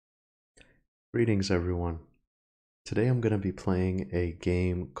Greetings, everyone. Today I'm going to be playing a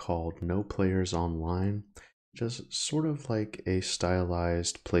game called No Players Online, just sort of like a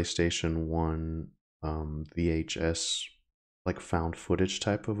stylized PlayStation 1 VHS, like found footage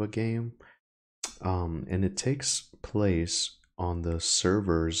type of a game. And it takes place on the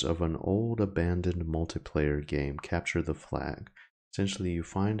servers of an old abandoned multiplayer game, Capture the Flag. Essentially, you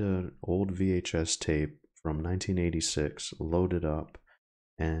find an old VHS tape from 1986, load it up,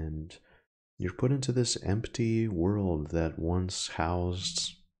 and you're put into this empty world that once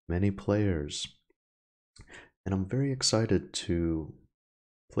housed many players. And I'm very excited to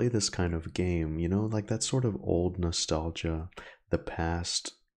play this kind of game, like that sort of old nostalgia, the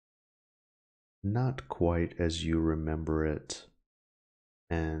past, not quite as you remember it,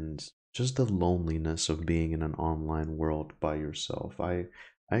 and just the loneliness of being in an online world by yourself. I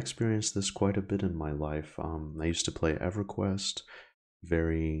experienced this quite a bit in my life. I used to play EverQuest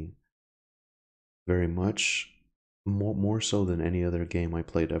very very much, more so than any other game I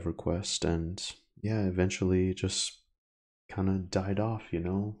played EverQuest, and yeah, eventually just kind of died off.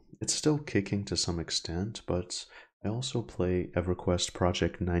 It's still kicking to some extent, but I also play EverQuest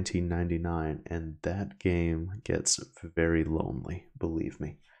Project 1999, and that game gets very lonely, believe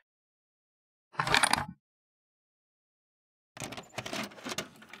me.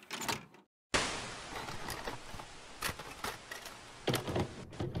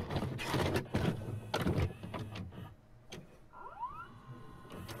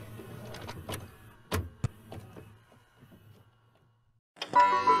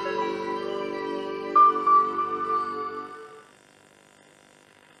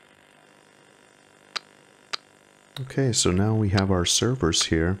 Okay, so now we have our servers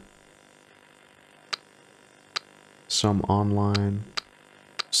here. Some online,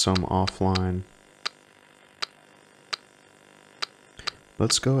 some offline.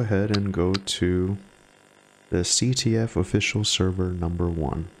 Let's go ahead and go to the CTF official server number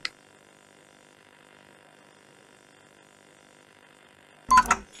 1.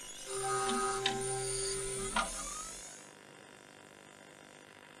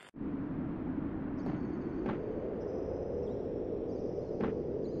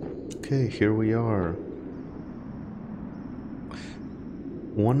 Okay, here we are.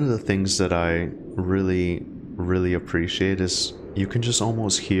 One of the things that I really appreciate is you can just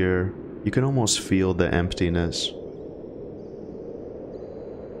almost hear, you can almost feel the emptiness.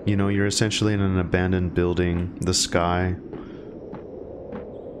 You're essentially in an abandoned building, the sky,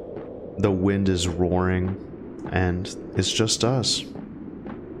 the wind is roaring, and it's just us.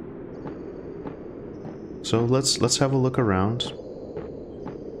 So let's have a look around.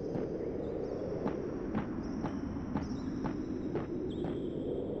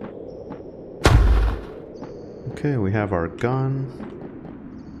 Okay, we have our gun.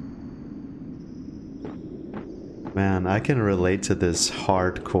 Man, I can relate to this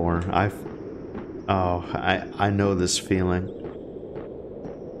hardcore. I know this feeling.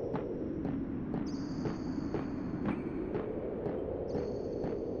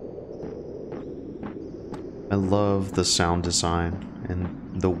 I love the sound design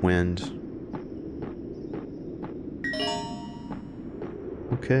and the wind.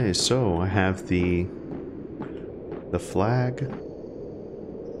 Okay, so I have the flag.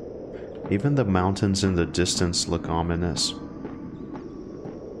 Even the mountains in the distance look ominous.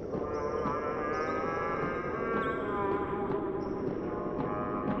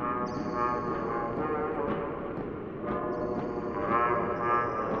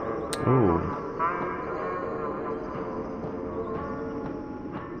 Oh.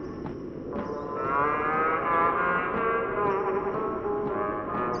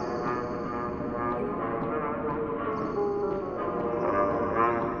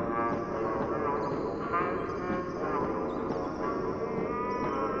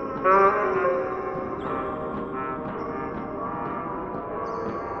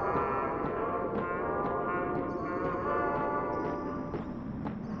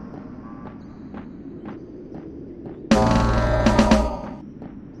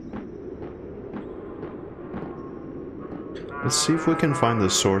 Let's see if we can find the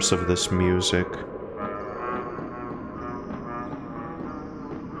source of this music.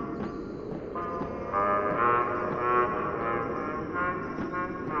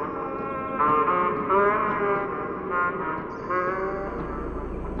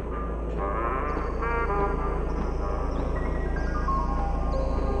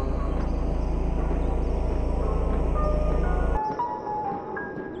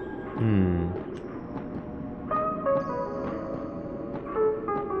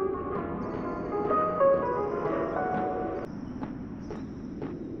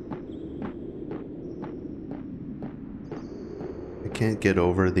 can't get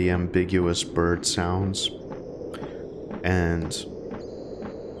over the ambiguous bird sounds and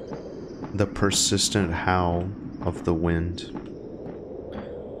the persistent howl of the wind.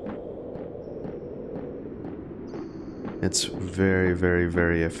 It's very, very,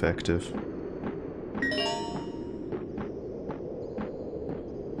 very effective.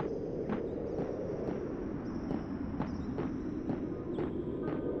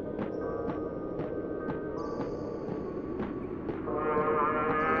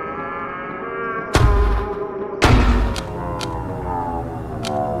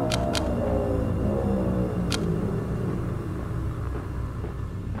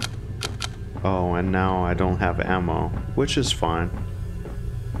 Oh, and now I don't have ammo, which is fine.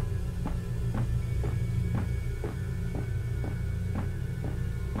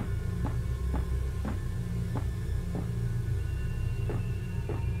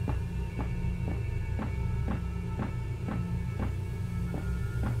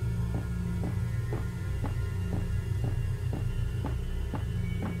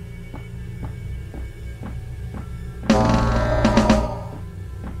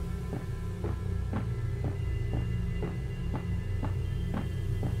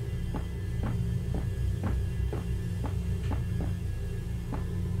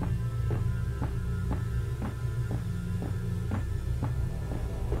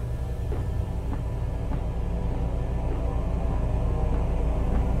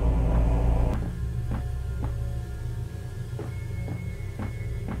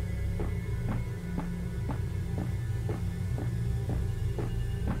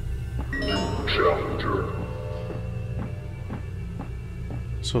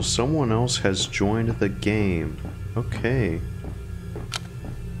 So someone else has joined the game. Okay.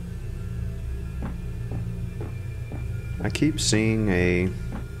 I keep seeing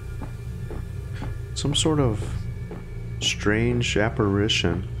some sort of strange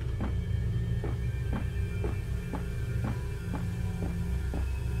apparition.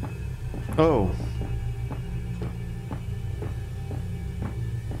 Oh.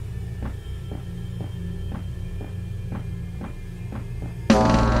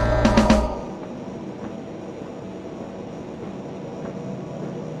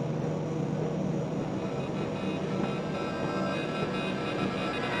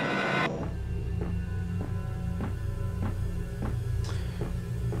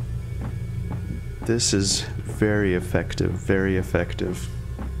 This is very effective, very effective.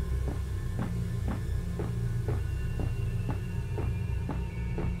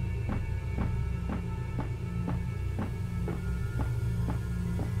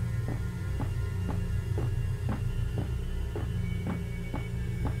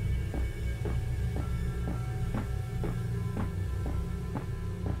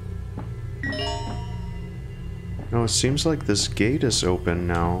 Oh, it seems like this gate is open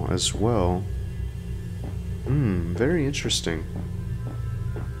now as well. Very interesting.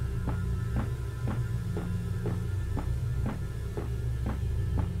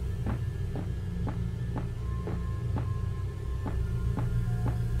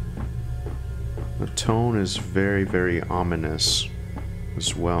 The tone is very, very ominous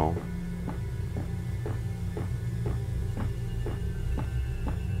as well.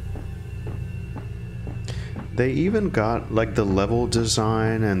 They even got like the level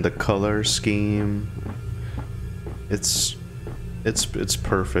design and the color scheme. It's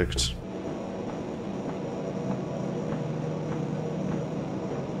perfect.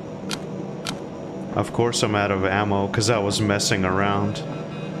 Of course I'm out of ammo because I was messing around.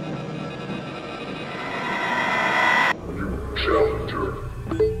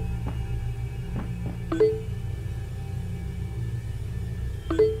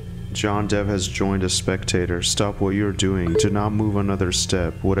 John Dev has joined as spectator. Stop what you're doing. Do not move another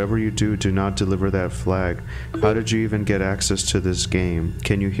step. Whatever you do, do not deliver that flag. How did you even get access to this game?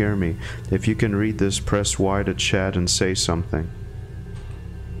 Can you hear me? If you can read this, press Y to chat and say something.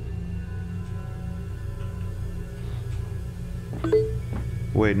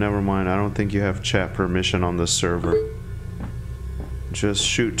 Wait, never mind. I don't think you have chat permission on the server. Just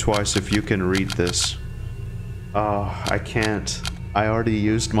shoot twice if you can read this. I can't. I already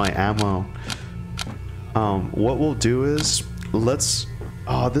used my ammo. What we'll do is,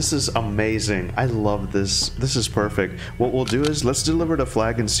 oh, this is amazing. I love this. This is perfect. What we'll do is, let's deliver the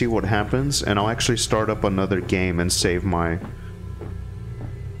flag and see what happens, and I'll actually start up another game and save my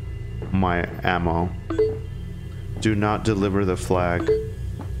ammo. Do not deliver the flag.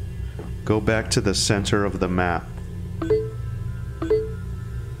 Go back to the center of the map.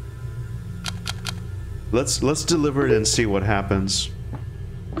 Let's deliver it and see what happens.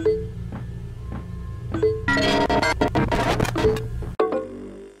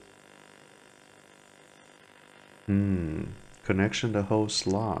 Connection to host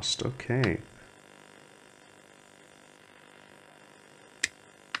lost. Okay.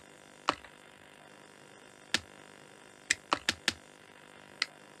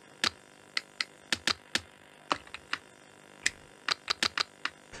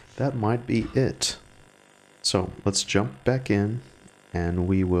 That might be it. So let's jump back in and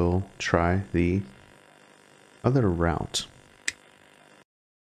we will try the other route.